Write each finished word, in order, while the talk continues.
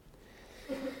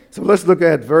So let's look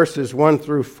at verses 1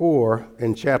 through 4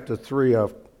 in chapter 3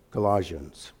 of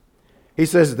Colossians. He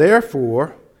says,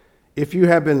 "Therefore, if you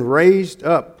have been raised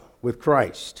up with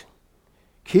Christ,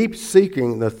 keep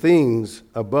seeking the things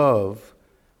above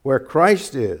where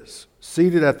Christ is,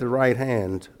 seated at the right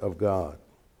hand of God.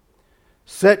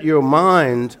 Set your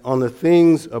mind on the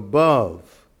things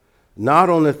above, not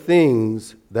on the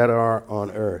things that are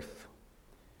on earth.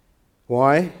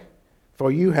 Why?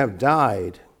 For you have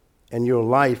died, and your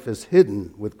life is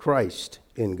hidden with Christ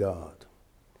in God.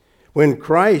 When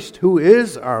Christ, who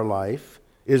is our life,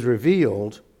 is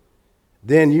revealed,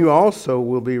 then you also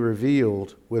will be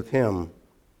revealed with him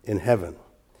in heaven."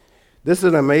 This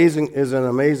is an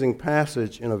amazing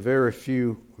passage in a very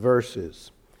few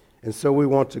verses. And so we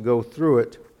want to go through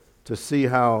it to see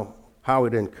how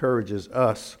it encourages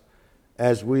us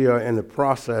as we are in the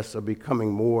process of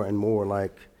becoming more and more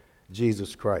like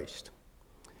Jesus Christ.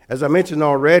 As I mentioned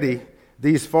already,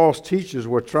 these false teachers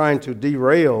were trying to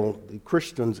derail the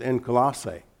Christians in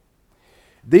Colossae.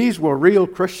 These were real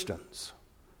Christians.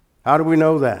 How do we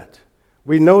know that?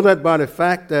 We know that by the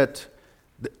fact that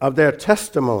of their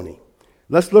testimony.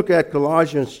 Let's look at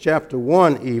Colossians chapter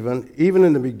 1 even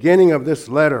in the beginning of this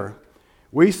letter.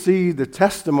 We see the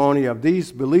testimony of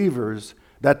these believers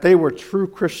that they were true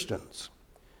Christians.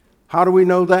 How do we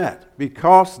know that?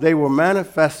 Because they were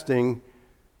manifesting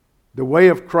the way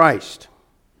of Christ.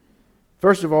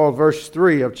 First of all, verse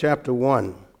 3 of chapter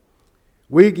 1.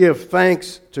 "We give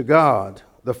thanks to God,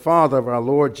 the Father of our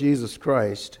Lord Jesus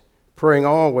Christ, praying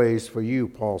always for you,"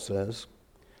 Paul says,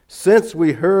 "since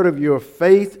we heard of your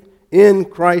faith in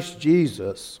Christ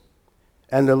Jesus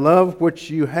and the love which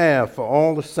you have for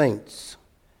all the saints,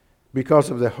 because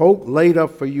of the hope laid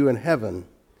up for you in heaven,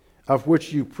 of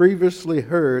which you previously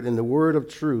heard in the word of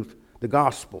truth, the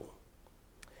gospel,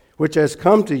 which has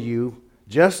come to you,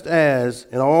 just as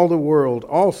in all the world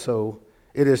also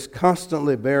it is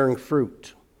constantly bearing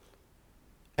fruit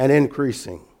and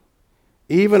increasing,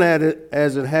 even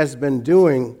as it has been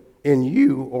doing in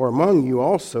you or among you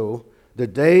also, the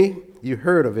day you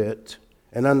heard of it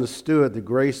and understood the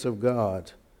grace of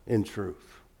God in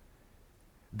truth."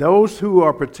 Those who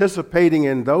are participating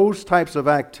in those types of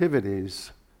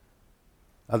activities,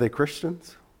 are they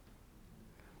Christians?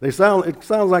 It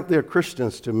sounds like they're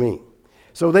Christians to me.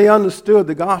 So they understood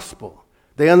the gospel.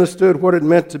 They understood what it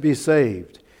meant to be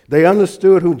saved. They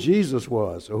understood who Jesus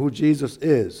was or who Jesus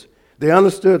is. They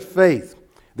understood faith.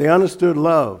 They understood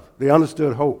love. They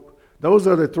understood hope. Those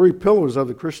are the three pillars of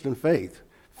the Christian faith.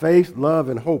 Faith, love,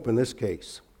 and hope in this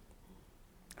case.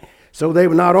 So they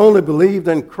not only believed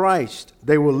in Christ,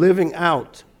 they were living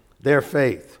out their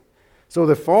faith. So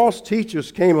the false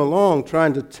teachers came along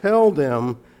trying to tell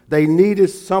them they needed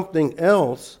something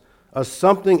else, or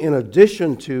something in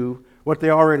addition to what they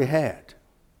already had.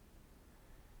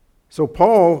 So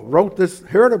Paul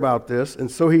heard about this,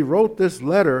 and so he wrote this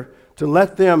letter to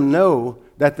let them know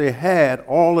that they had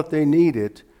all that they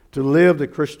needed to live the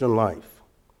Christian life.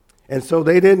 And so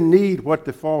they didn't need what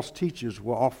the false teachers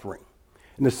were offering.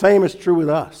 And the same is true with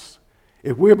us.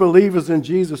 If we're believers in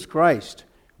Jesus Christ,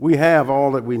 we have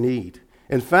all that we need.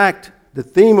 In fact, the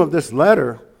theme of this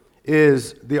letter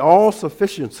is the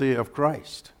all-sufficiency of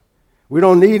Christ. We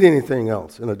don't need anything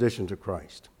else in addition to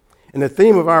Christ. And the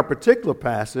theme of our particular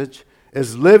passage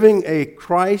is living a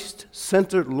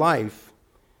Christ-centered life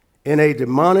in a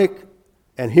demonic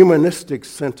and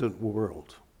humanistic-centered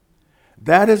world.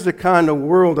 That is the kind of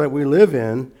world that we live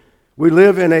in. We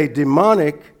live in a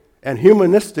demonic and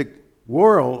humanistic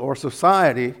world or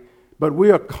society, but we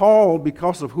are called,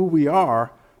 because of who we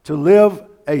are, to live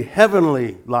a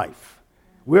heavenly life.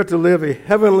 We're to live a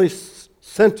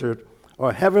heavenly-centered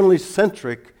or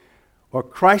heavenly-centric or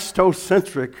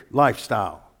Christocentric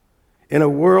lifestyle in a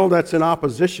world that's in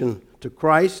opposition to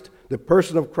Christ, the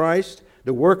person of Christ,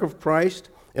 the work of Christ,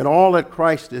 and all that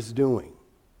Christ is doing.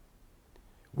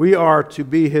 We are to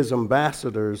be his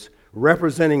ambassadors,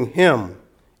 representing him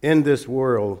in this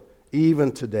world,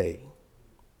 even today.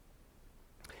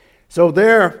 So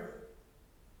their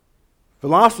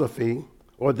philosophy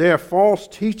or their false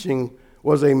teaching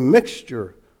was a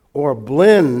mixture or a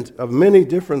blend of many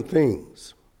different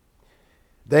things.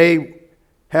 They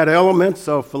had elements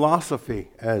of philosophy,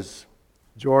 as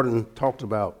Jordan talked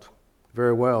about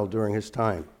very well during his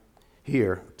time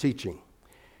here teaching.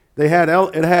 It had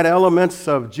elements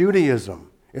of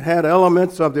Judaism. It had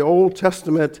elements of the Old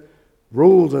Testament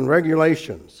rules and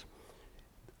regulations.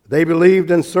 They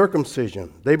believed in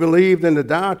circumcision. They believed in the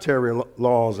dietary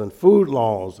laws and food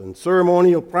laws and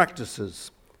ceremonial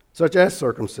practices, such as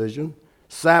circumcision,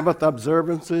 Sabbath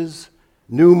observances,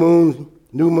 new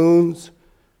moons,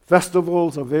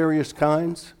 festivals of various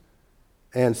kinds.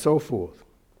 and so forth.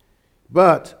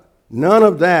 But none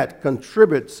of that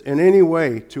contributes in any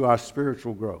way to our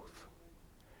spiritual growth.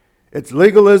 It's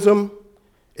legalism.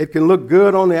 It can look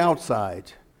good on the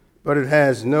outside, but it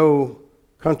has no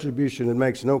contribution. It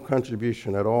makes no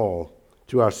contribution at all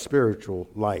to our spiritual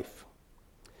life.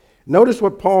 Notice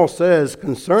what Paul says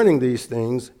concerning these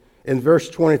things in verse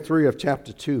 23 of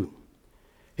chapter 2.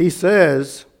 He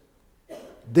says,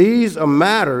 these are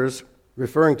matters,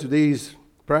 referring to these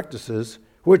practices,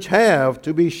 which have,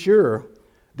 to be sure,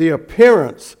 the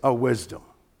appearance of wisdom.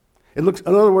 In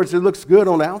other words, it looks good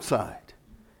on the outside,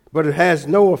 but it has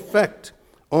no effect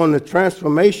on the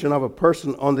transformation of a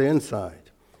person on the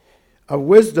inside. Of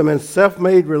wisdom and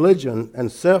self-made religion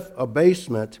and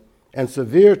self-abasement and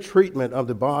severe treatment of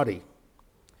the body,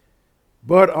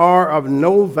 but are of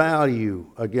no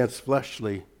value against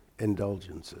fleshly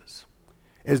indulgences.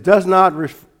 It does not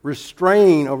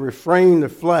restrain or refrain the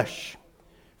flesh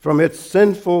from its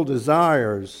sinful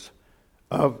desires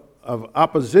of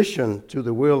opposition to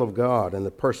the will of God and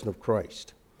the person of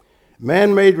Christ.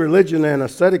 Man-made religion and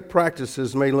ascetic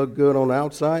practices may look good on the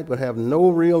outside, but have no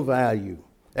real value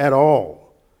at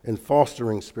all in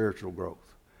fostering spiritual growth.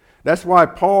 That's why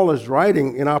Paul is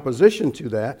writing in opposition to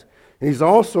that. He's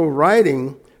also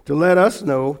writing to let us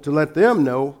know, to let them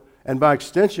know, and by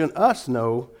extension us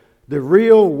know, the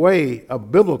real way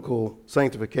of biblical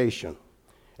sanctification.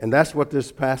 And that's what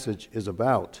this passage is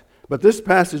about. But this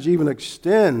passage even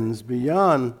extends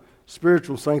beyond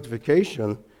spiritual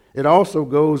sanctification. It also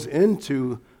goes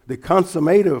into the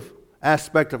consummative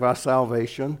aspect of our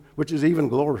salvation, which is even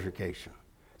glorification.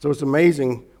 So it's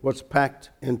amazing what's packed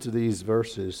into these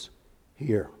verses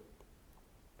here.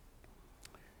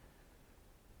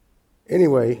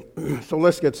 Anyway, so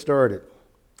let's get started.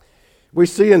 We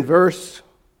see in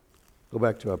go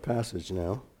back to our passage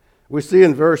now. We see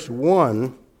in verse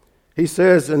 1, he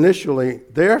says initially,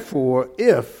 therefore,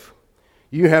 if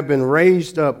you have been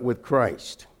raised up with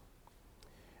Christ.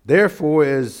 Therefore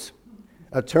is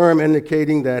a term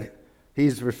indicating that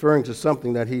he's referring to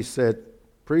something that he said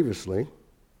previously.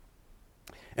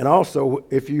 And also,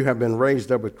 if you have been raised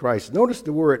up with Christ. Notice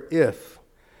the word if.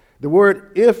 The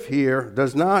word if here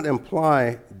does not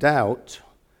imply doubt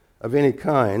of any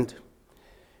kind.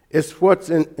 It's what's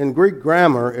in Greek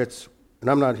grammar, and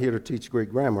I'm not here to teach Greek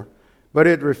grammar, but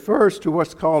it refers to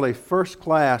what's called a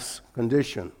first-class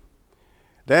condition.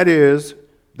 That is,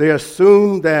 they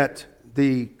assume that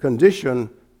the condition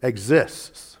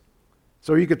exists.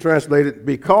 So you could translate it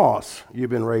because you've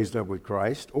been raised up with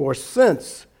Christ, or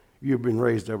since you've been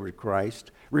raised up with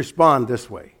Christ, respond this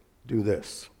way, do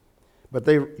this. But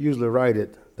they usually write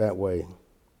it that way.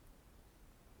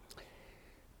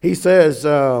 He says,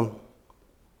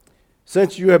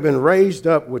 since you have been raised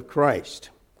up with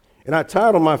Christ. And I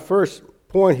titled my first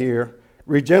point here,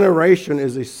 regeneration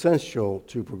is essential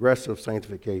to progressive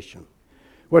sanctification.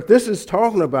 What this is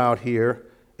talking about here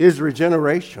is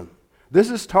regeneration. This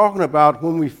is talking about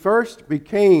when we first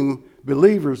became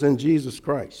believers in Jesus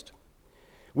Christ.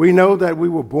 We know that we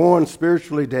were born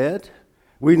spiritually dead.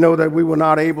 We know that we were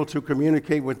not able to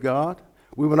communicate with God.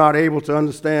 We were not able to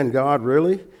understand God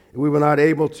really. We were not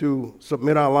able to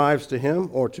submit our lives to Him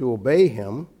or to obey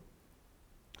Him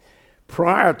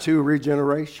prior to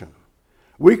regeneration.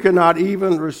 We could not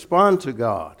even respond to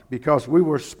God because we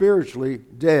were spiritually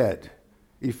dead,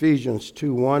 Ephesians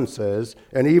 2:1 says,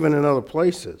 and even in other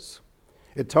places.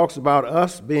 It talks about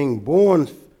us being born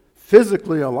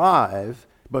physically alive,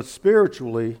 but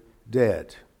spiritually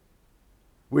dead.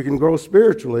 We can grow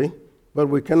spiritually, but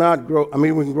we cannot grow, we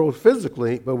can grow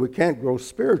physically, but we can't grow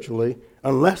spiritually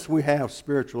unless we have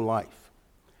spiritual life.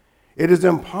 It is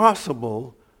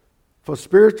impossible for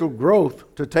spiritual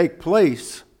growth to take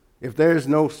place if there is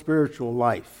no spiritual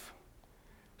life.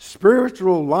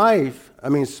 Spiritual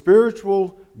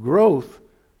growth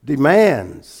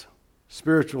demands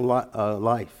spiritual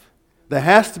life. There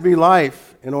has to be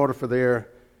life in order for there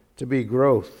to be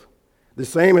growth. The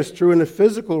same is true in the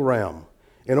physical realm.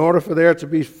 In order for there to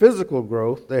be physical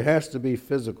growth, there has to be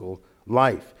physical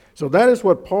life. So that is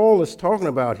what Paul is talking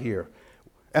about here.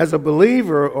 As a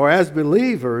believer or as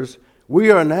believers,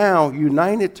 we are now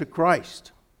united to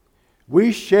Christ.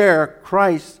 We share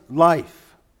Christ's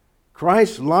life.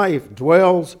 Christ's life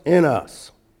dwells in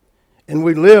us. And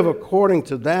we live according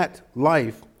to that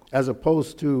life as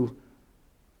opposed to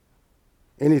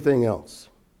anything else.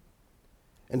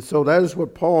 And so that is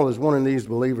what Paul is wanting these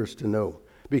believers to know.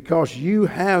 Because you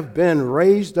have been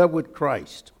raised up with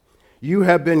Christ. You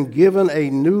have been given a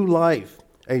new life,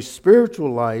 a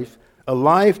spiritual life, a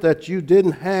life that you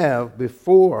didn't have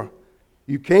before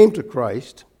you came to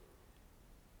Christ.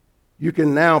 You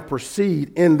can now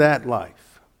proceed in that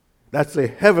life. That's a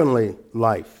heavenly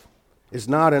life. It's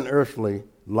not an earthly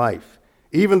life.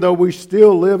 Even though we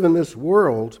still live in this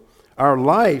world, our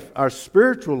life, our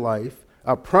spiritual life,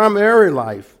 our primary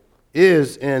life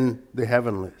is in the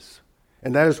heavenlies.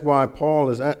 And that is why Paul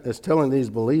is telling these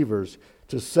believers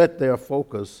to set their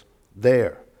focus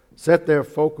there. Set their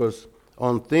focus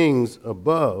on things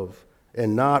above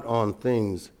and not on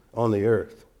things on the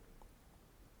earth.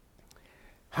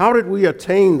 How did we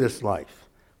attain this life?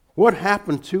 What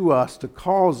happened to us to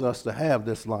cause us to have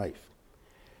this life?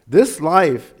 This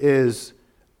life is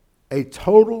a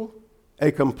total,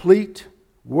 a complete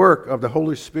work of the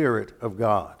Holy Spirit of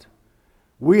God.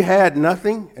 We had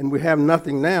nothing, and we have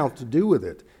nothing now to do with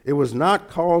it. It was not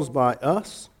caused by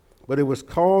us, but it was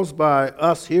caused by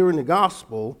us hearing the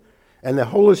gospel and the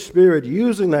Holy Spirit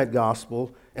using that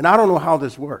gospel. And I don't know how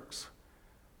this works.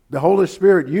 The Holy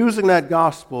Spirit using that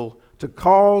gospel to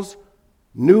cause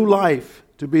new life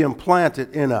to be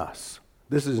implanted in us.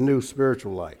 This is new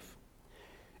spiritual life.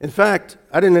 In fact,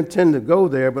 I didn't intend to go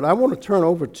there, but I want to turn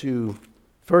over to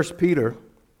 1 Peter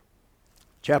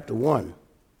chapter 1.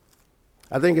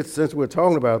 I think since we're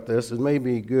talking about this, it may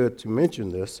be good to mention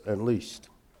this at least.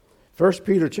 1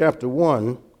 Peter chapter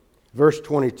 1, verse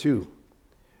 22.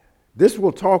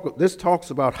 This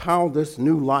talks about how this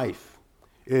new life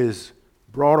is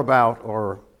brought about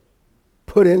or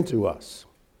put into us.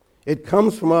 It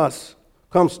comes to us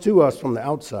from the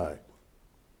outside.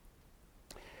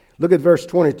 Look at verse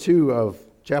 22 of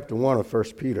chapter 1 of 1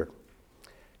 Peter.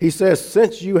 He says,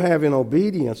 "Since you have in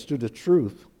obedience to the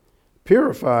truth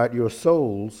purified your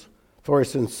souls for a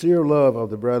sincere love of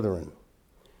the brethren,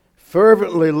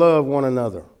 fervently love one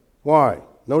another." Why?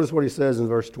 Notice what he says in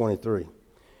verse 23.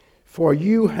 "For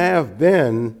you have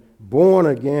been born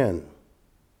again,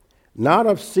 not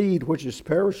of seed which is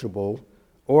perishable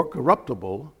or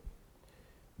corruptible,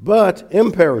 but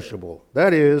imperishable,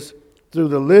 that is, through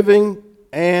the living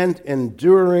and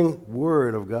enduring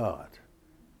Word of God."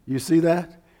 You see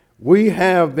that? We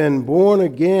have been born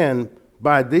again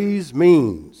by these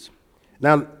means.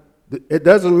 Now, it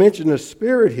doesn't mention the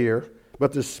Spirit here,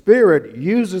 but the Spirit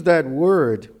uses that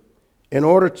word in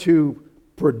order to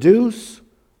produce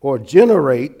or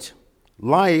generate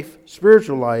life,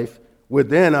 spiritual life,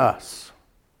 within us.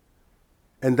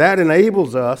 And that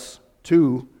enables us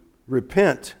to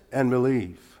repent and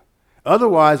believe.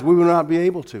 Otherwise, we will not be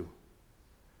able to.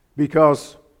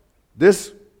 Because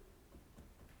this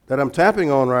that I'm tapping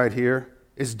on right here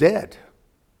is dead.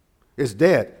 It's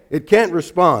dead. It can't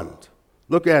respond.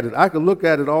 Look at it. I could look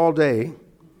at it all day,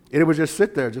 and it would just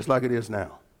sit there just like it is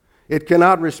now. It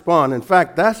cannot respond. In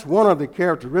fact, that's one of the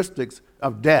characteristics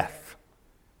of death.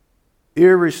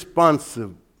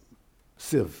 Irresponsive.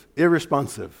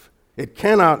 It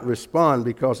cannot respond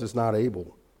because it's not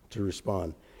able to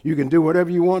respond. You can do whatever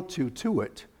you want to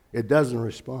it. It doesn't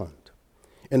respond.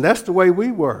 And that's the way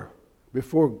we were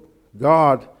before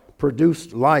God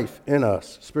produced life in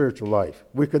us, spiritual life.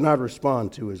 We could not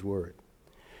respond to his word.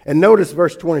 And notice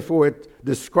verse 24, it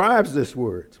describes this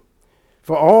word.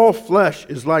 "For all flesh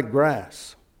is like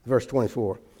grass," verse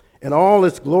 24, "and all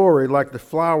its glory like the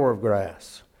flower of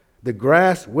grass. The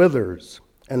grass withers,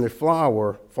 and the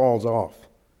flower falls off.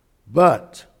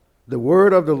 But the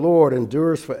word of the Lord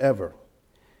endures forever.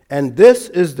 And this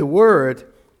is the word,"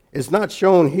 is not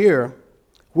shown here,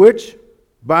 "which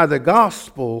by the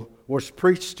gospel was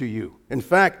preached to you." In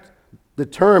fact, the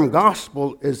term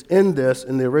gospel is in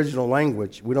the original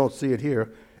language. We don't see it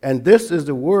here. "And this is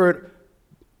the word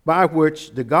by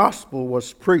which the gospel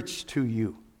was preached to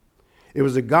you." It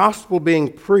was the gospel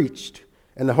being preached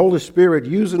and the Holy Spirit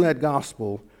using that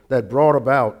gospel that brought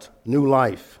about new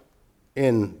life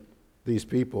in these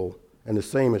people. And the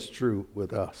same is true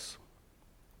with us.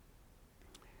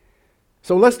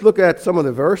 So let's look at some of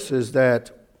the verses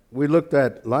that we looked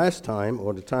at last time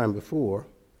or the time before,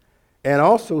 and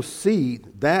also see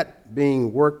that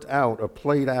being worked out or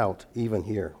played out even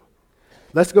here.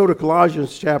 Let's go to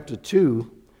Colossians chapter 2,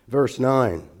 verse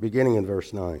 9, beginning in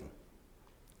verse 9.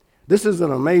 This is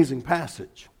an amazing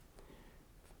passage.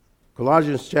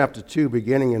 Colossians chapter 2,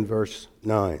 beginning in verse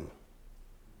 9.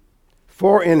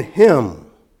 "For in him,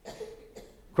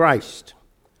 Christ,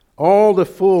 all the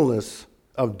fullness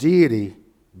of deity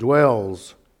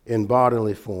dwells in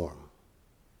bodily form."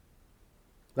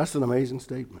 That's an amazing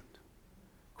statement.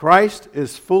 Christ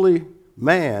is fully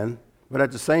man, but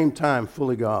at the same time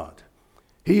fully God.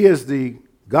 He is the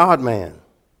God-man.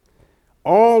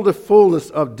 All the fullness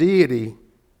of deity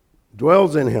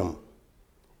dwells in him.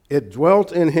 It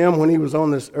dwelt in him when he was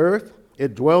on this earth.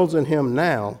 It dwells in him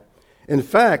now. In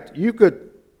fact, you could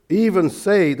even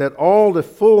say that all the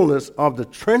fullness of the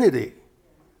Trinity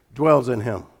dwells in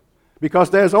him, because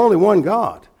there's only one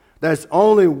God. There's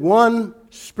only one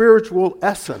spiritual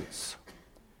essence.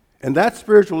 And that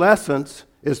spiritual essence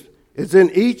is in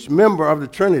each member of the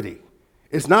Trinity.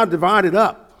 It's not divided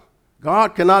up.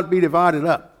 God cannot be divided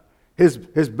up. His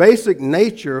basic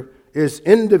nature is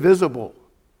indivisible.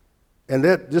 And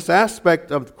that this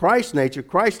aspect of Christ's nature,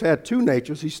 Christ had two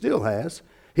natures, he still has.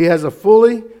 He has a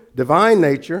fully divine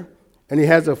nature, and he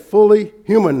has a fully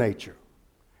human nature.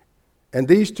 And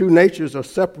these two natures are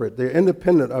separate. They're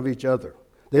independent of each other.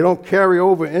 They don't carry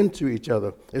over into each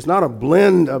other. It's not a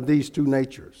blend of these two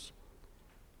natures.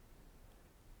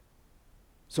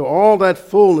 So all that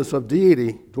fullness of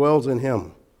deity dwells in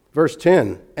him. Verse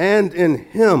 10, and in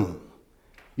him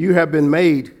you have been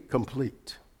made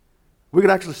complete. We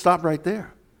could actually stop right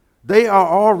there. They are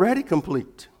already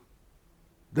complete.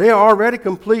 They are already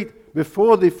complete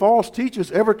before the false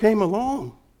teachers ever came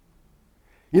along.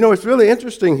 You know, it's really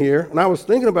interesting here, and I was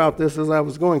thinking about this as I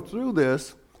was going through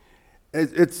this.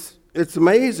 It's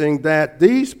amazing that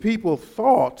these people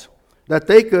thought that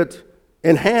they could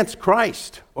enhance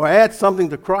Christ or add something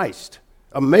to Christ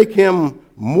or make him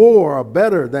more or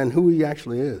better than who he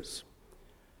actually is.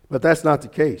 But that's not the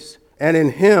case. And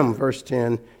in him, verse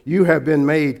 10, you have been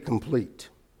made complete.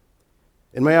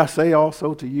 And may I say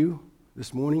also to you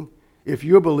this morning, if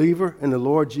you're a believer in the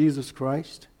Lord Jesus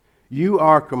Christ, you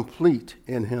are complete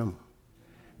in him.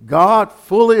 God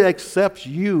fully accepts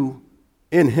you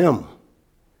in him.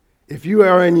 If you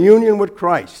are in union with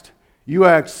Christ, you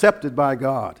are accepted by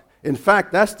God. In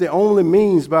fact, that's the only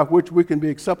means by which we can be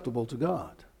acceptable to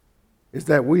God, is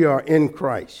that we are in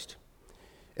Christ.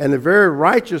 And the very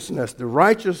righteousness, the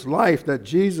righteous life that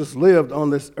Jesus lived on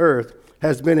this earth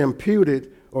has been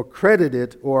imputed or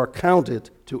credited or accounted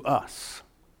to us.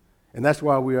 And that's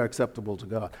why we are acceptable to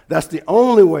God. That's the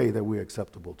only way that we are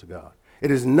acceptable to God. It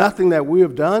is nothing that we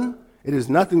have done. It is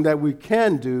nothing that we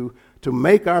can do to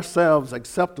make ourselves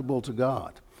acceptable to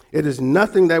God. It is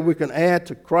nothing that we can add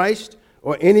to Christ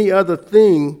or any other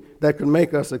thing that can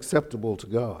make us acceptable to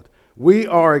God. We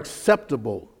are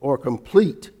acceptable or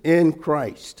complete in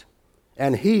Christ.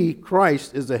 And he,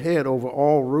 Christ, is the head over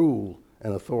all rule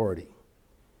and authority.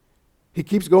 He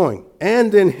keeps going.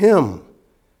 And in him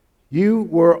you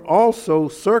were also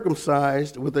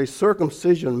circumcised with a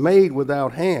circumcision made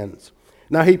without hands.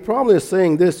 Now he probably is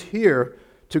saying this here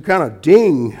to kind of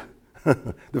ding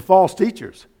the false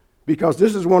teachers, because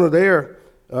this is one of their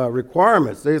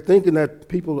requirements. They're thinking that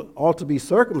people ought to be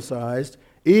circumcised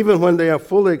even when they are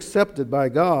fully accepted by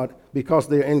God because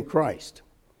they're in Christ.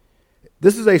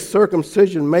 This is a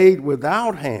circumcision made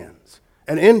without hands,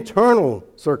 an internal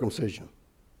circumcision.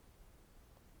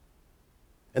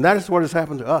 And that is what has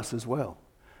happened to us as well.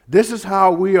 This is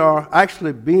how we are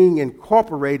actually being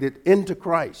incorporated into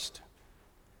Christ.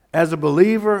 As a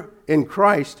believer in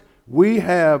Christ, we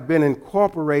have been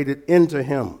incorporated into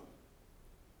him.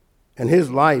 And his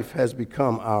life has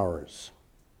become ours.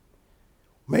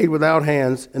 Made without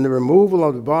hands, in the removal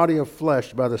of the body of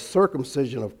flesh by the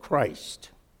circumcision of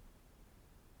Christ.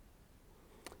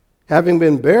 Having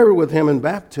been buried with him in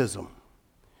baptism.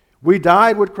 We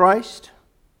died with Christ,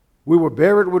 we were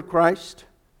buried with Christ,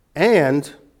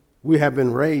 and we have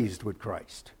been raised with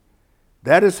Christ.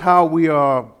 That's how we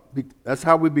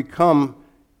become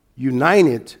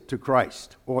united to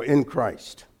Christ or in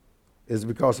Christ, is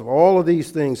because of all of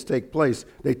these things take place.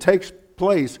 They take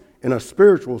place in a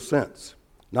spiritual sense,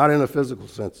 not in a physical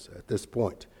sense at this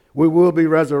point. We will be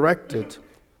resurrected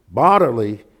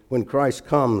bodily when Christ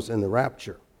comes in the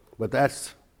rapture, but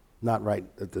that's not right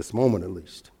at this moment at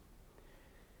least.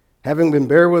 Having been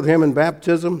buried with him in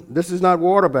baptism, this is not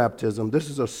water baptism,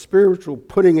 this is a spiritual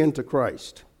putting into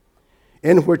Christ,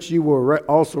 in which you were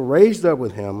also raised up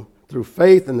with him through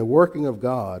faith in the working of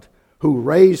God, who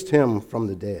raised him from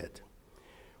the dead.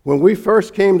 When we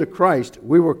first came to Christ,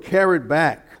 we were carried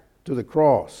back to the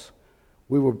cross.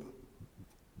 We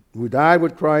died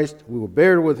with Christ, we were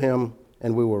buried with him,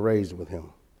 and we were raised with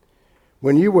him.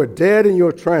 When you were dead in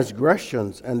your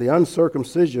transgressions and the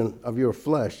uncircumcision of your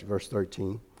flesh, verse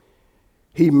 13,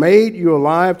 he made you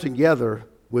alive together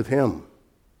with him,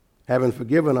 having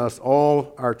forgiven us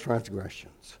all our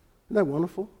transgressions. Isn't that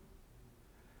wonderful?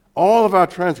 All of our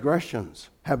transgressions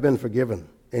have been forgiven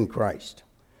in Christ,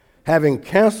 having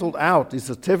canceled out the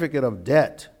certificate of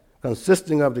debt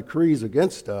consisting of decrees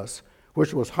against us,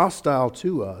 which was hostile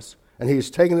to us, and he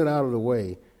has taken it out of the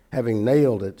way, having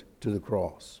nailed it to the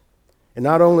cross. And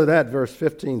not only that, verse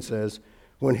 15 says,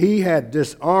 when he had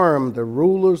disarmed the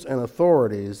rulers and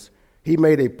authorities, he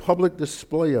made a public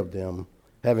display of them,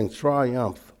 having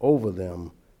triumphed over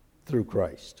them through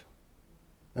Christ.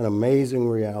 An amazing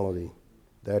reality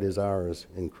that is ours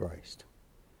in Christ.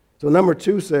 So number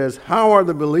 2 says, how are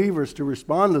the believers to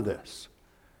respond to this?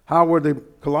 How were the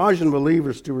Colossian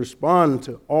believers to respond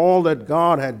to all that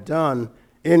God had done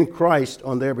in Christ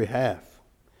on their behalf?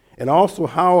 And also,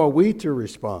 how are we to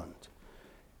respond?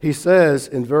 He says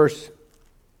in verse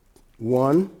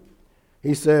 1,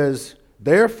 he says,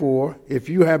 therefore, if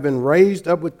you have been raised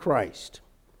up with Christ,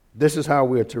 this is how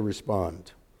we are to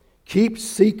respond. Keep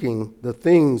seeking the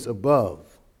things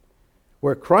above,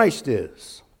 where Christ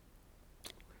is,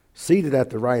 seated at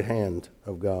the right hand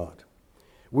of God.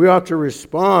 We are to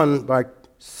respond by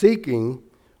seeking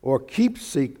or keep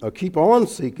on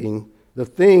seeking the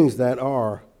things that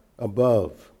are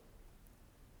above.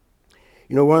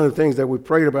 You know, one of the things that we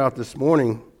prayed about this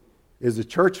morning is the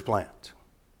church plant.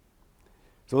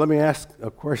 So let me ask a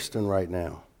question right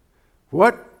now.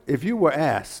 What, if you were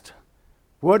asked,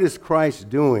 what is Christ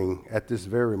doing at this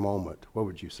very moment? What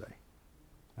would you say?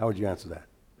 How would you answer that?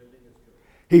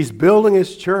 He's building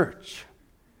his church.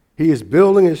 He is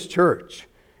building his church.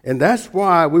 And that's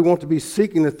why we want to be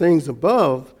seeking the things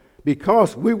above,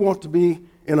 because we want to be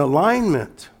in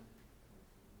alignment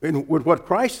with what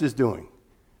Christ is doing.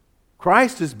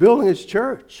 Christ is building his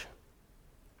church.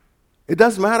 It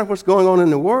doesn't matter what's going on in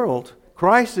the world.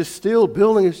 Christ is still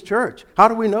building his church. How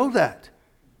do we know that?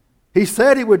 He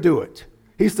said he would do it.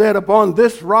 He said, upon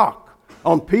this rock,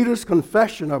 on Peter's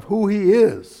confession of who he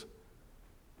is,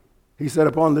 he said,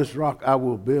 upon this rock I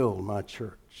will build my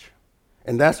church.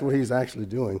 And that's what he's actually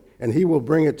doing. And he will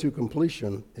bring it to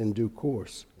completion in due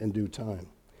course, in due time.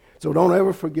 So don't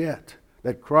ever forget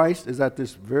that Christ is at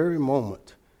this very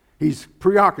moment. He's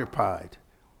preoccupied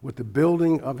with the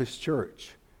building of his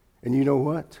church. And you know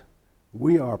what?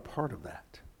 We are part of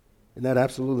that. Isn't that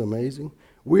absolutely amazing?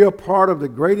 We are part of the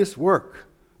greatest work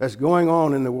that's going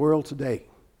on in the world today,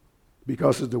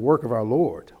 because it's the work of our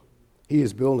Lord. He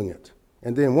is building it.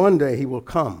 And then one day he will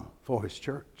come for his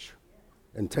church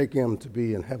and take him to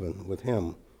be in heaven with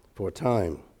him for a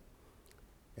time,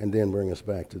 and then bring us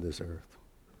back to this earth.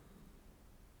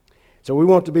 So we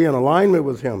want to be in alignment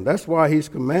with him. That's why he's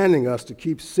commanding us to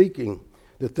keep seeking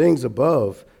the things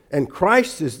above. And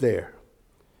Christ is there.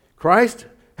 Christ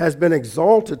has been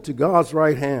exalted to God's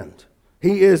right hand.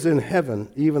 He is in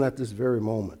heaven even at this very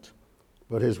moment.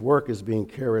 But his work is being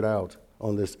carried out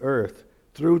on this earth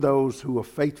through those who are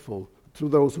faithful, through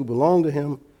those who belong to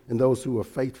him and those who are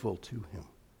faithful to him.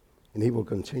 And he will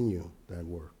continue that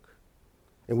work.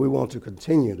 And we want to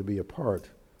continue to be a part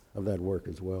of that work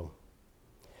as well.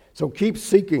 So keep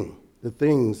seeking the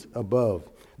things above.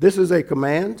 This is a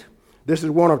command. This is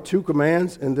one of 2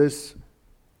 commands in these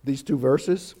 2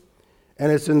 verses.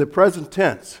 And it's in the present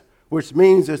tense, which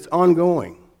means it's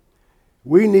ongoing.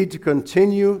 We need to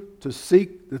continue to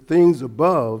seek the things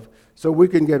above so we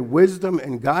can get wisdom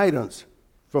and guidance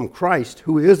from Christ,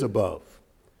 who is above,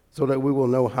 so that we will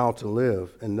know how to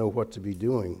live and know what to be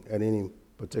doing at any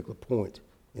particular point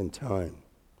in time.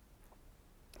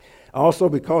 Also,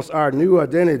 because our new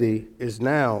identity is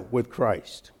now with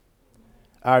Christ.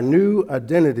 Our new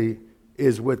identity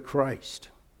is with Christ.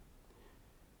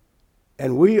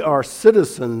 And we are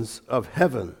citizens of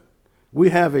heaven. We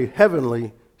have a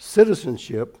heavenly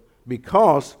citizenship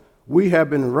because we have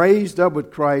been raised up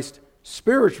with Christ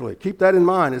spiritually. Keep that in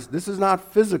mind. This is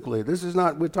not physically.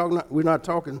 We're not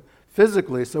talking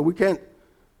physically, so we can't.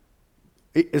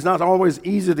 It's not always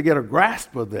easy to get a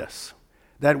grasp of this,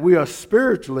 that we are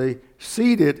spiritually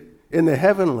seated in the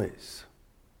heavenlies.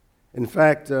 In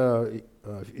fact,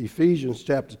 Ephesians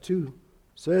chapter 2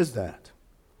 says that.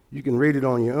 You can read it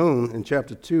on your own. In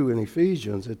chapter 2 in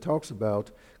Ephesians, it talks about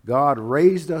God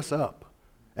raised us up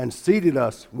and seated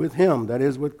us with him, that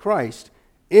is with Christ,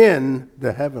 in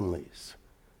the heavenlies.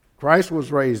 Christ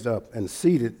was raised up and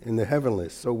seated in the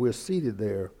heavenlies, so we're seated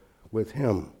there with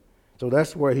him. So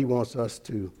that's where he wants us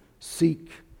to seek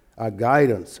our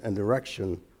guidance and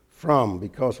direction from,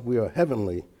 because we are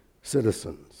heavenly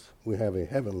citizens. We have a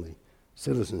heavenly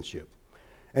citizenship.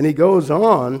 And he goes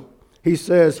on, he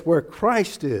says, where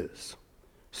Christ is,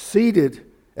 seated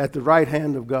at the right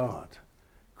hand of God.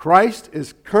 Christ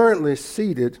is currently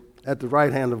seated at the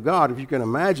right hand of God. If you can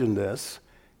imagine this,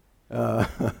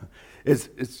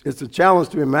 it's a challenge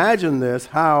to imagine this,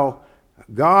 how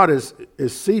God is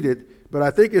seated, but I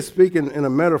think it's speaking in a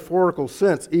metaphorical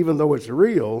sense, even though it's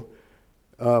real.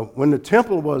 When the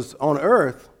temple was on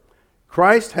earth,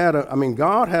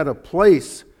 God had a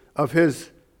place of his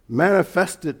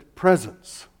manifested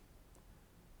presence.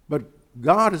 But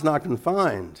God is not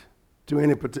confined to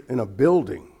in a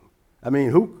building. I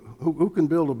mean, who can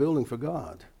build a building for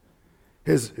God?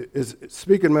 His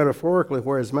speaking metaphorically,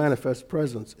 where his manifest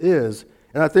presence is,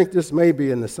 and I think this may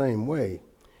be in the same way.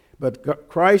 But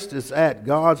Christ is at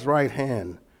God's right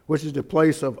hand, which is the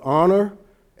place of honor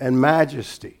and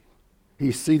majesty.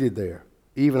 He's seated there,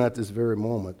 even at this very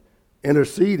moment,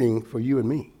 interceding for you and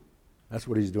me. That's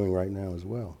what he's doing right now as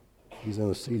well. He's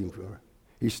interceding for her.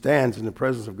 He stands in the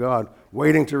presence of God,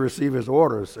 waiting to receive his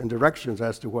orders and directions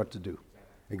as to what to do.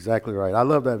 Exactly right. I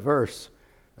love that verse.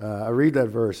 I read that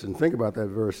verse and think about that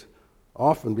verse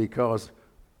often because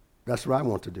that's what I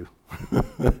want to do.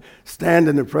 Stand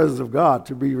in the presence of God,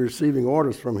 to be receiving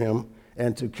orders from him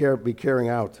and to be carrying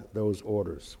out those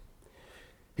orders.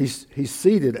 He's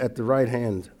seated at the right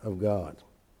hand of God.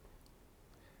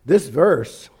 This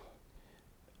verse,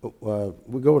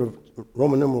 we go to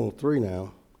Roman numeral 3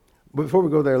 now. Before we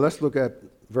go there, let's look at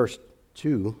verse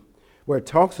 2, where it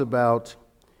talks about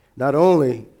not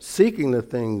only seeking the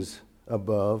things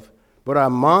above, but our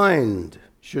mind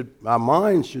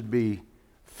should be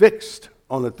fixed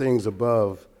on the things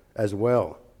above as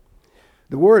well.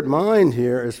 The word mind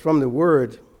here is from the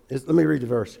word, let me read the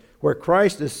verse, where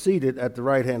Christ is seated at the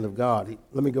right hand of God.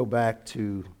 Let me go back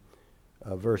to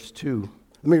verse 2.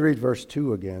 Let me read verse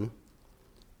 2 again.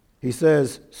 He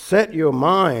says, set your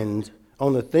mind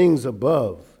on the things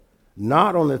above,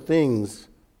 not on the things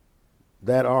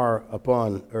that are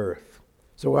upon earth.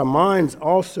 So our minds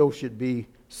also should be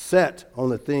set on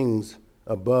the things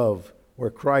above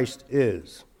where Christ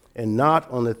is, and not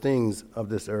on the things of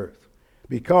this earth,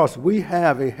 because we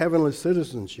have a heavenly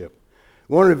citizenship.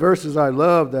 One of the verses I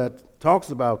love that talks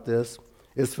about this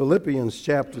is Philippians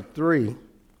chapter 3,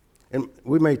 and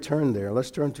we may turn there.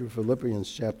 Let's turn to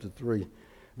Philippians chapter 3.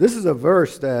 This is a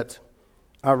verse that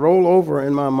I roll over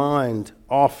in my mind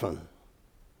often.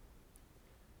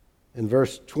 In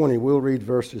verse 20, we'll read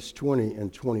verses 20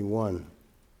 and 21,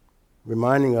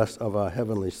 reminding us of our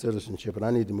heavenly citizenship, and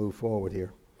I need to move forward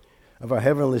here, of our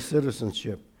heavenly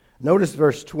citizenship. Notice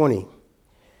verse 20.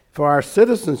 For our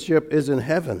citizenship is in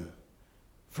heaven,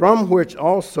 from which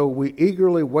also we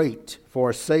eagerly wait for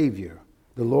a Savior,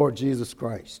 the Lord Jesus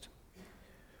Christ.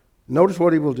 Notice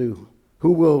what he will do.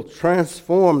 Who will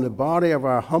transform the body of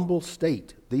our humble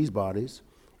state, these bodies,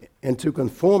 into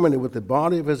conformity with the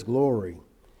body of his glory,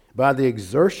 by the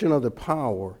exertion of the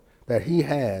power that he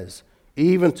has,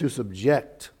 even to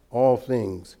subject all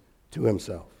things to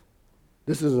himself.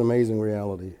 This is an amazing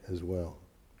reality as well.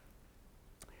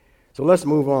 So let's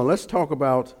move on. Let's talk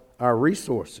about our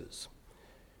resources.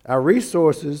 Our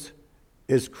resources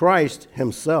is Christ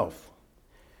himself.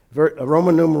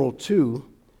 Roman numeral 2,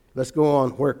 let's go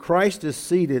on, where Christ is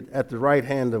seated at the right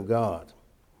hand of God.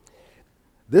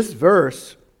 This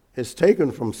verse is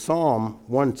taken from Psalm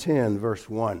 110, verse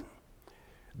 1.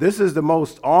 This is the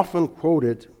most often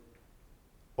quoted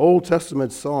Old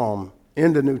Testament psalm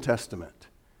in the New Testament.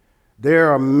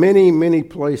 There are many, many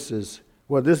places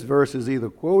where this verse is either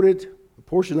quoted, a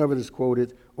portion of it is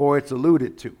quoted, or it's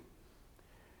alluded to.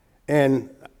 And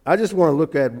I just want to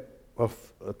look at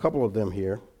a couple of them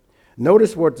here.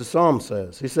 Notice what the psalm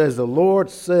says. He says, the Lord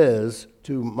says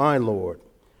to my Lord,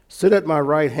 sit at my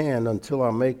right hand until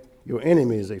I make your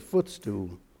enemies a footstool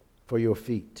for your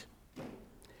feet.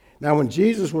 Now, when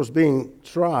Jesus was being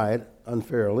tried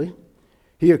unfairly,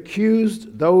 he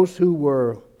accused those who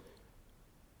were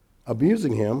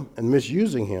abusing him and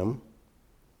misusing him.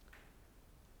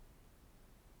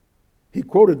 He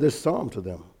quoted this psalm to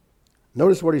them.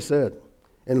 Notice what he said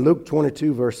in Luke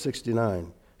 22, verse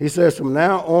 69. He says, from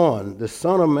now on, the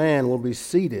Son of Man will be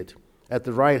seated at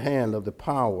the right hand of the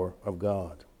power of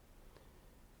God.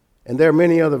 And there are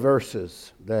many other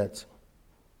verses that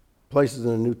places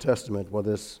in the New Testament where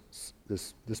this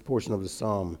portion of the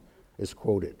psalm is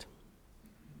quoted.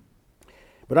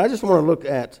 But I just want to look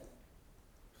at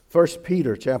 1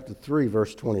 Peter chapter 3,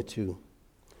 verse 22.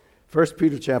 1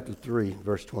 Peter chapter 3,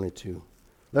 verse 22.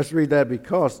 Let's read that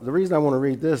because the reason I want to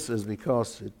read this is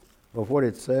because of what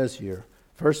it says here.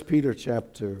 1 Peter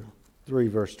chapter 3,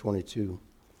 verse 22.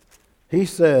 He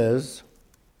says,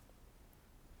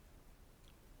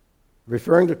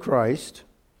 referring to Christ,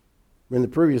 in the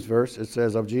previous verse it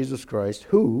says of Jesus Christ,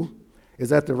 who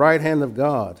is at the right hand of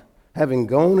God, having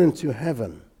gone into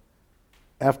heaven,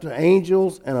 after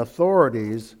angels and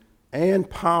authorities and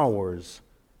powers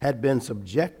had been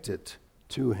subjected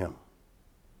to him.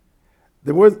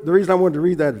 The reason I wanted to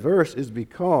read that verse is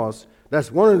because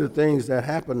that's one of the things that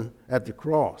happened at the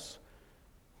cross.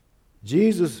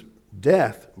 Jesus'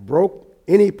 death broke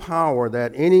any power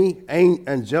that any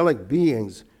angelic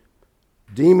beings,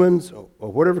 demons,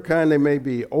 or whatever kind they may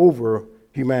be, over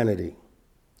humanity.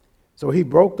 So he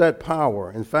broke that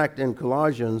power. In fact, in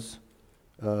Colossians,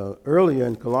 earlier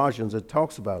in Colossians, it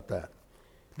talks about that.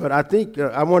 But I think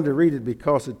I wanted to read it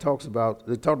because it talked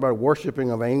about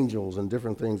worshiping of angels and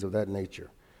different things of that nature.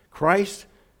 Christ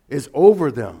is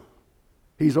over them.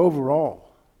 He's over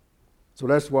all. So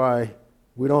that's why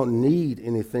we don't need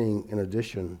anything in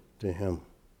addition to him.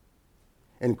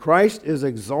 And Christ is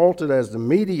exalted as the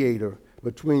mediator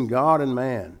between God and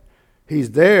man.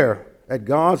 He's there at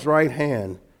God's right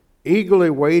hand, eagerly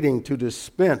waiting to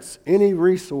dispense any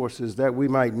resources that we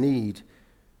might need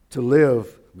to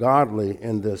live godly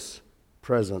in this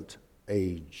present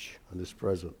age, in this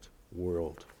present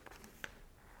world.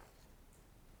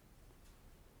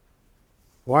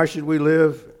 Why should we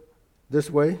live this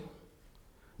way?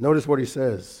 Notice what he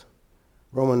says,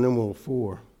 Roman numeral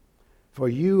 4. For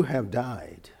you have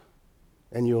died,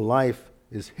 and your life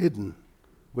is hidden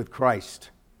with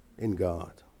Christ in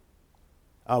God.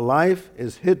 Our life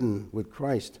is hidden with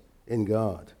Christ in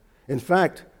God. In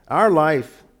fact, our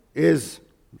life is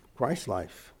Christ's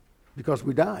life because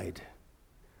we died.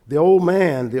 The old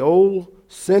man, the old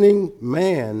sinning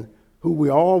man who we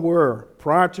all were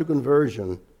prior to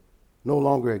conversion no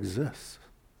longer exists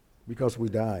because we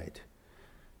died.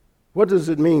 What does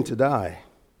it mean to die?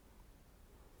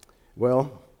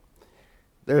 Well,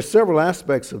 there are several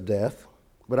aspects of death,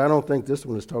 but I don't think this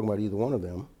one is talking about either one of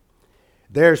them.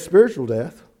 There's spiritual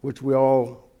death, which we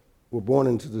all were born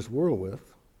into this world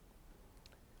with,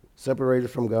 separated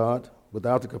from God,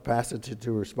 without the capacity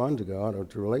to respond to God or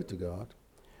to relate to God.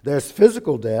 There's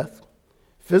physical death.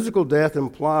 Physical death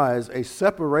implies a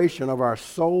separation of our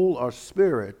soul or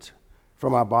spirit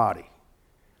from our body.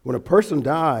 When a person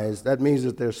dies, that means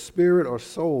that their spirit or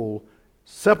soul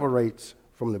separates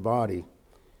from the body,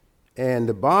 and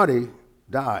the body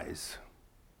dies.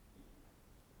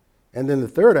 And then the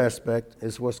third aspect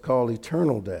is what's called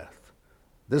eternal death.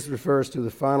 This refers to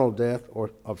the final death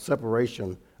or of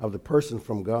separation of the person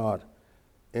from God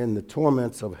in the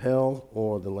torments of hell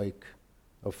or the lake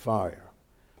of fire.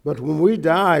 But when we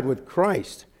died with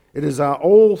Christ, it is our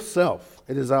old self,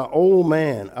 it is our old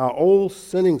man, our old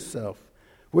sinning self,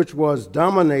 which was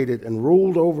dominated and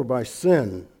ruled over by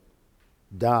sin,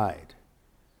 died.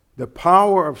 The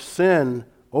power of sin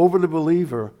over the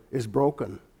believer is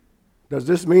broken. Does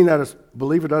this mean that a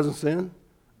believer doesn't sin?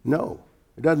 No.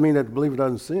 It doesn't mean that the believer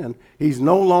doesn't sin. He's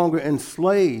no longer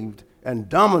enslaved and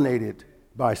dominated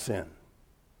by sin.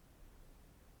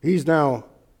 He now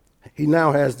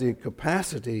has the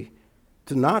capacity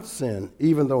to not sin,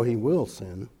 even though he will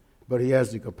sin, but he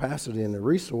has the capacity and the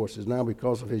resources now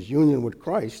because of his union with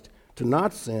Christ to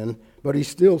not sin, but he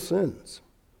still sins.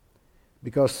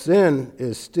 Because sin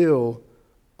is still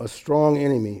a strong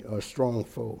enemy, or a strong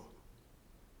foe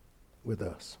with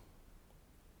us.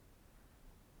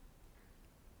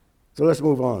 So let's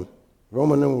move on.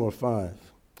 Roman numeral 5.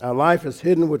 Our life is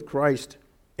hidden with Christ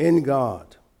in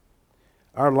God.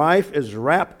 Our life is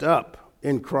wrapped up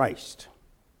in Christ.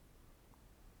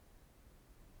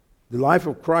 The life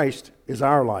of Christ is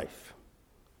our life.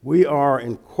 We are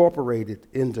incorporated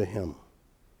into him.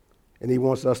 And he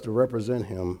wants us to represent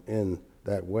him in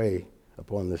that way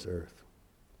upon this earth.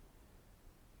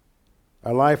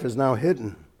 Our life is now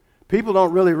hidden. People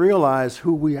don't really realize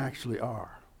who we actually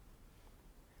are.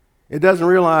 It doesn't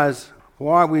realize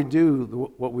why we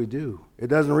do what we do. It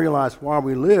doesn't realize why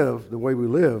we live the way we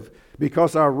live,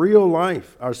 because our real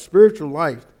life, our spiritual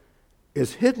life,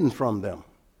 is hidden from them.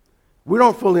 We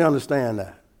don't fully understand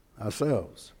that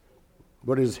ourselves,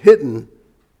 but it is hidden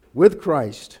with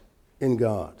Christ in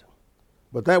God.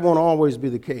 But that won't always be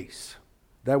the case.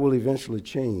 That will eventually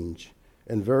change,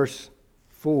 and verse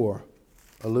 4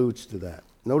 alludes to that.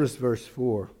 Notice verse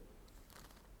 4,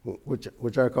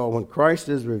 which I call, when Christ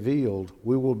is revealed,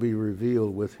 we will be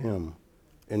revealed with him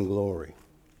in glory.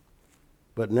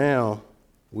 But now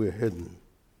we're hidden.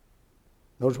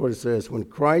 Notice what it says, when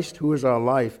Christ, who is our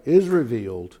life, is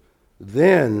revealed,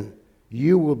 then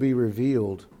you will be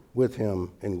revealed with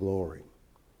him in glory.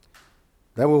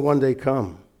 That will one day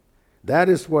come. That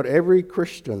is what every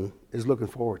Christian is looking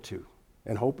forward to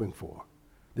and hoping for,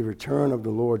 the return of the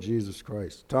Lord Jesus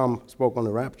Christ. Tom spoke on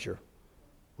the rapture.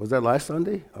 Was that last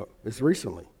Sunday? It's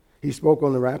recently. He spoke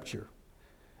on the rapture.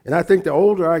 And I think the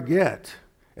older I get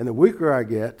and the weaker I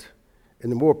get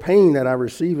and the more pain that I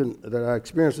receive that I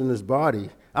experience in this body,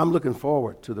 I'm looking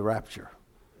forward to the rapture.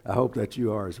 I hope that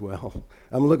you are as well.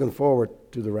 I'm looking forward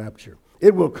to the rapture.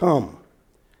 It will come.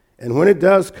 And when it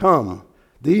does come,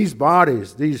 these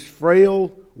bodies, these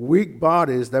frail, weak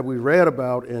bodies that we read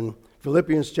about in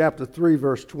Philippians chapter 3,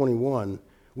 verse 21,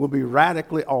 will be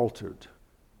radically altered,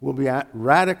 will be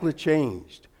radically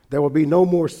changed. There will be no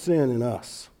more sin in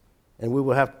us, and we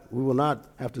will not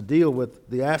have to deal with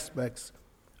the aspects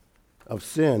of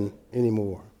sin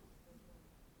anymore.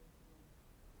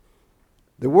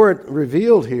 The word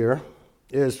revealed here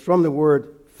is from the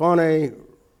word phone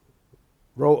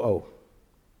roo,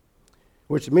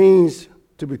 which means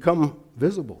to become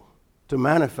visible, to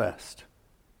manifest,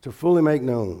 to fully make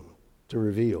known, to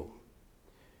reveal.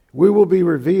 We will be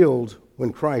revealed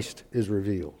when Christ is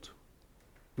revealed,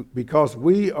 because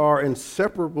we are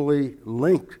inseparably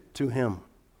linked to him.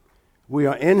 We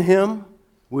are in him,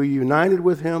 we're united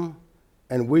with him,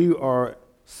 and we are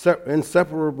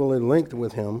inseparably linked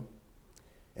with him,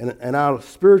 and our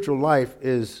spiritual life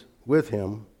is with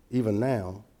him even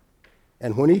now.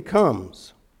 And when he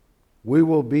comes, we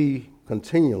will be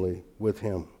continually with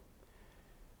him.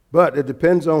 But it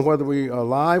depends on whether we are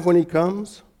alive when he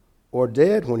comes or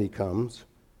dead when he comes.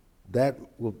 That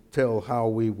will tell how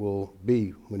we will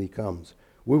be when he comes.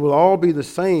 We will all be the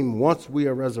same once we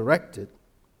are resurrected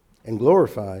and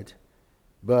glorified,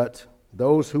 but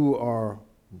those who are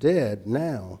dead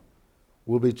now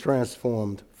will be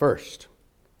transformed first,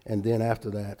 and then after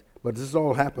that. But this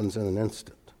all happens in an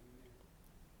instant.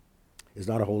 It's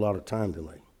not a whole lot of time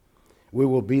delay. We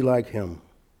will be like him.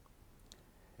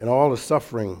 And all the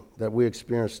suffering that we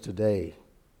experience today,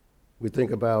 we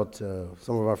think about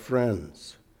some of our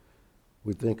friends.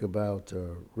 We think about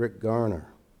Rick Garner.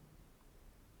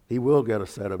 He will get a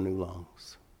set of new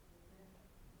lungs.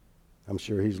 I'm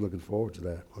sure he's looking forward to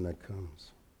that when that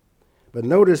comes. But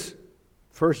notice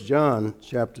 1 John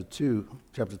chapter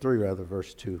 3,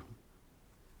 verse 2.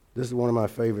 This is one of my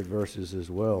favorite verses as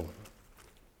well.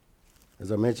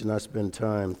 As I mentioned, I spend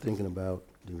time thinking about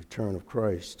the return of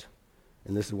Christ.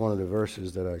 And this is one of the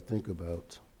verses that I think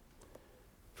about.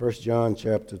 1 John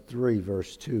chapter 3,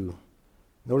 verse 2.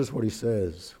 Notice what he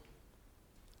says.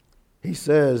 He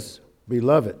says,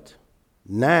 "Beloved,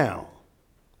 now,"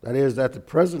 that is, at the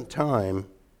present time,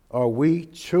 "are we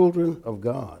children of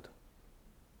God.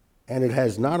 And it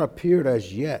has not appeared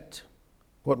as yet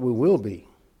what we will be.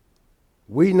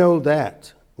 We know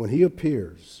that when he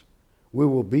appears, we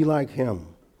will be like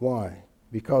him." Why?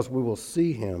 Because we will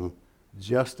see him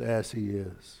just as he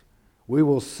is. We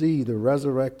will see the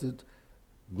resurrected,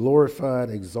 glorified,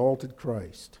 exalted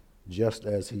Christ just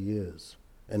as he is.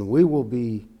 And we will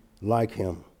be like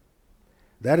him.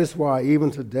 That is why even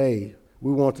today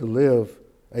we want to live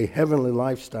a heavenly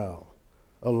lifestyle,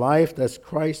 a life that's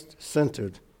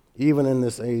Christ-centered even in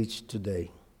this age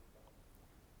today.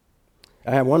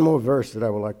 I have one more verse that I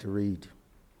would like to read.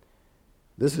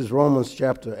 This is Romans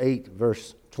chapter 8,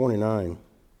 verse 29.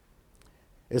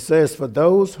 It says, "For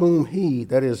those whom he,"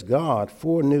 that is God,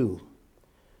 "foreknew,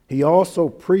 he also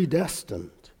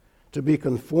predestined to be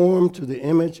conformed to the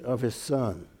image of his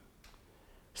Son,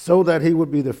 so that he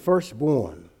would be the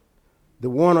firstborn, the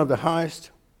one of the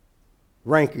highest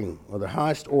ranking or the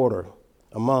highest order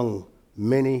among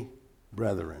many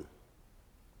brethren."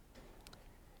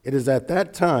 It is at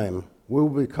that time we will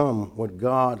become what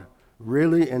God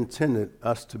really intended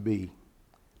us to be,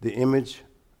 the image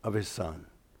of his Son.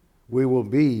 We will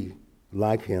be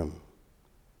like him.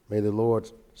 May the Lord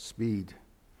speed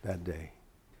that day.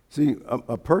 See,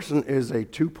 a person is a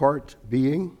two-part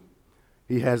being.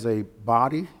 He has a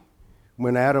body.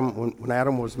 When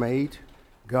Adam was made,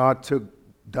 God took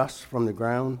dust from the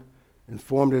ground and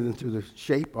formed it into the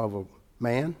shape of a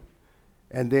man.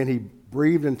 And then he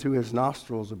breathed into his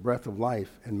nostrils a breath of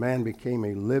life, and man became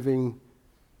a living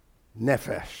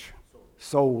nephesh,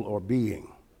 soul or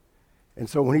being. And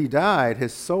so when he died,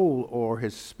 his soul or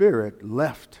his spirit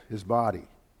left his body,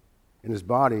 and his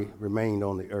body remained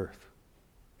on the earth.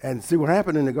 And see what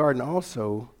happened in the garden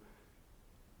also,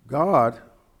 God,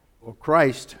 or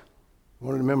Christ,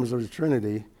 one of the members of the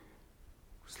Trinity,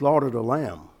 slaughtered a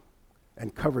lamb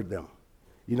and covered them.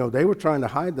 You know, they were trying to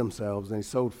hide themselves, and they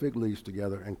sewed fig leaves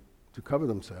together and to cover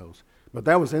themselves, but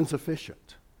that was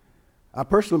insufficient. I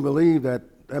personally believe that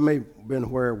may have been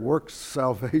where works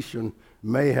salvation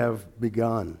may have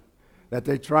begun, that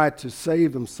they tried to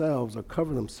save themselves or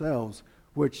cover themselves,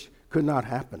 which could not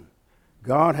happen.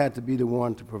 God had to be the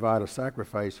one to provide a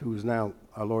sacrifice, who is now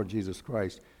our Lord Jesus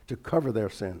Christ, to cover their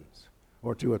sins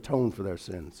or to atone for their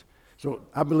sins. So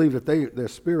I believe that their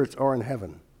spirits are in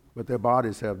heaven, but their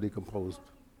bodies have decomposed.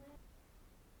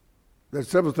 There's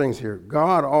several things here.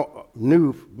 God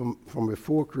knew from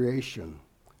before creation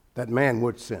that man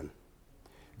would sin.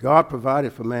 God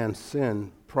provided for man's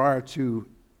sin prior to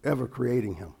ever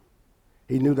creating him.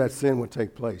 He knew that sin would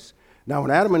take place. Now,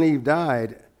 when Adam and Eve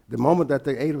died, the moment that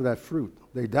they ate of that fruit,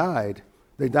 they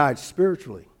died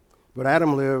spiritually. But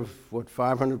Adam lived,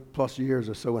 500 plus years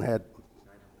or so, and had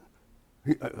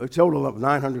a total of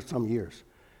 900 some years.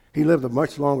 He lived a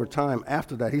much longer time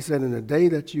after that. He said, "In the day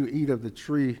that you eat of the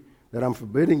tree that I'm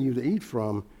forbidding you to eat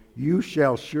from, you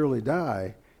shall surely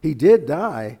die." He did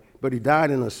die, but he died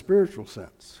in a spiritual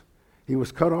sense. He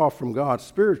was cut off from God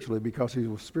spiritually because he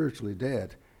was spiritually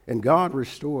dead, and God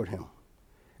restored him.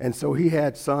 And so he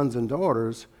had sons and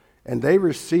daughters, and they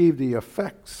received the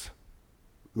effects,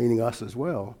 meaning us as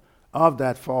well, of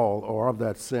that fall or of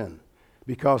that sin.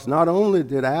 Because not only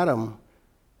did Adam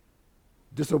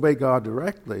disobey God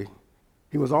directly,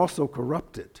 he was also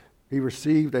corrupted. He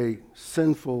received a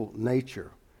sinful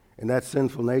nature, and that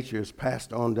sinful nature is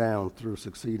passed on down through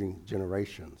succeeding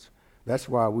generations. That's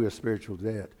why we are spiritual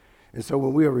dead. And so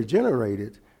when we are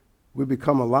regenerated, we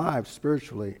become alive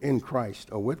spiritually in Christ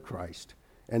or with Christ,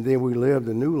 and then we live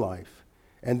the new life.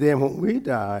 And then when we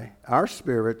die, our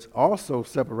spirits also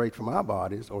separate from our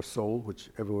bodies, or soul,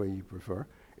 whichever way you prefer.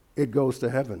 It goes to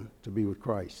heaven to be with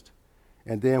Christ.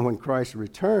 And then when Christ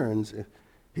returns,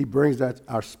 he brings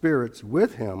our spirits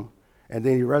with him, and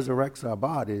then he resurrects our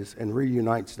bodies and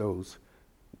reunites those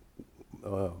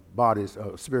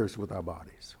spirits with our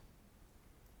bodies.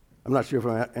 I'm not sure if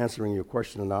I'm answering your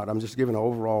question or not. I'm just giving an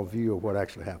overall view of what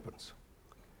actually happens.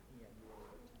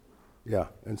 Yeah,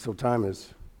 and so time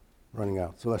is running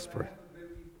out, so let's pray.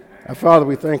 Our Father,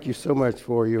 we thank you so much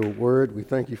for your word. We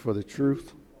thank you for the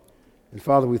truth. And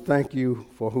Father, we thank you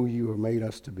for who you have made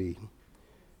us to be.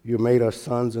 You have made us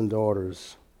sons and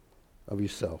daughters of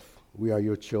yourself. We are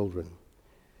your children.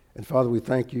 And Father, we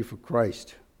thank you for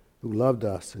Christ, who loved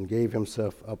us and gave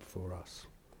himself up for us.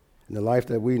 In the life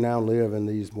that we now live in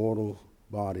these mortal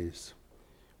bodies,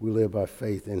 we live by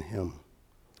faith in him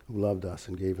who loved us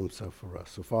and gave himself for us.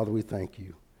 So Father, we thank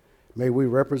you. May we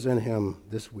represent him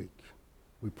this week.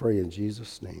 We pray in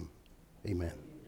Jesus' name. Amen.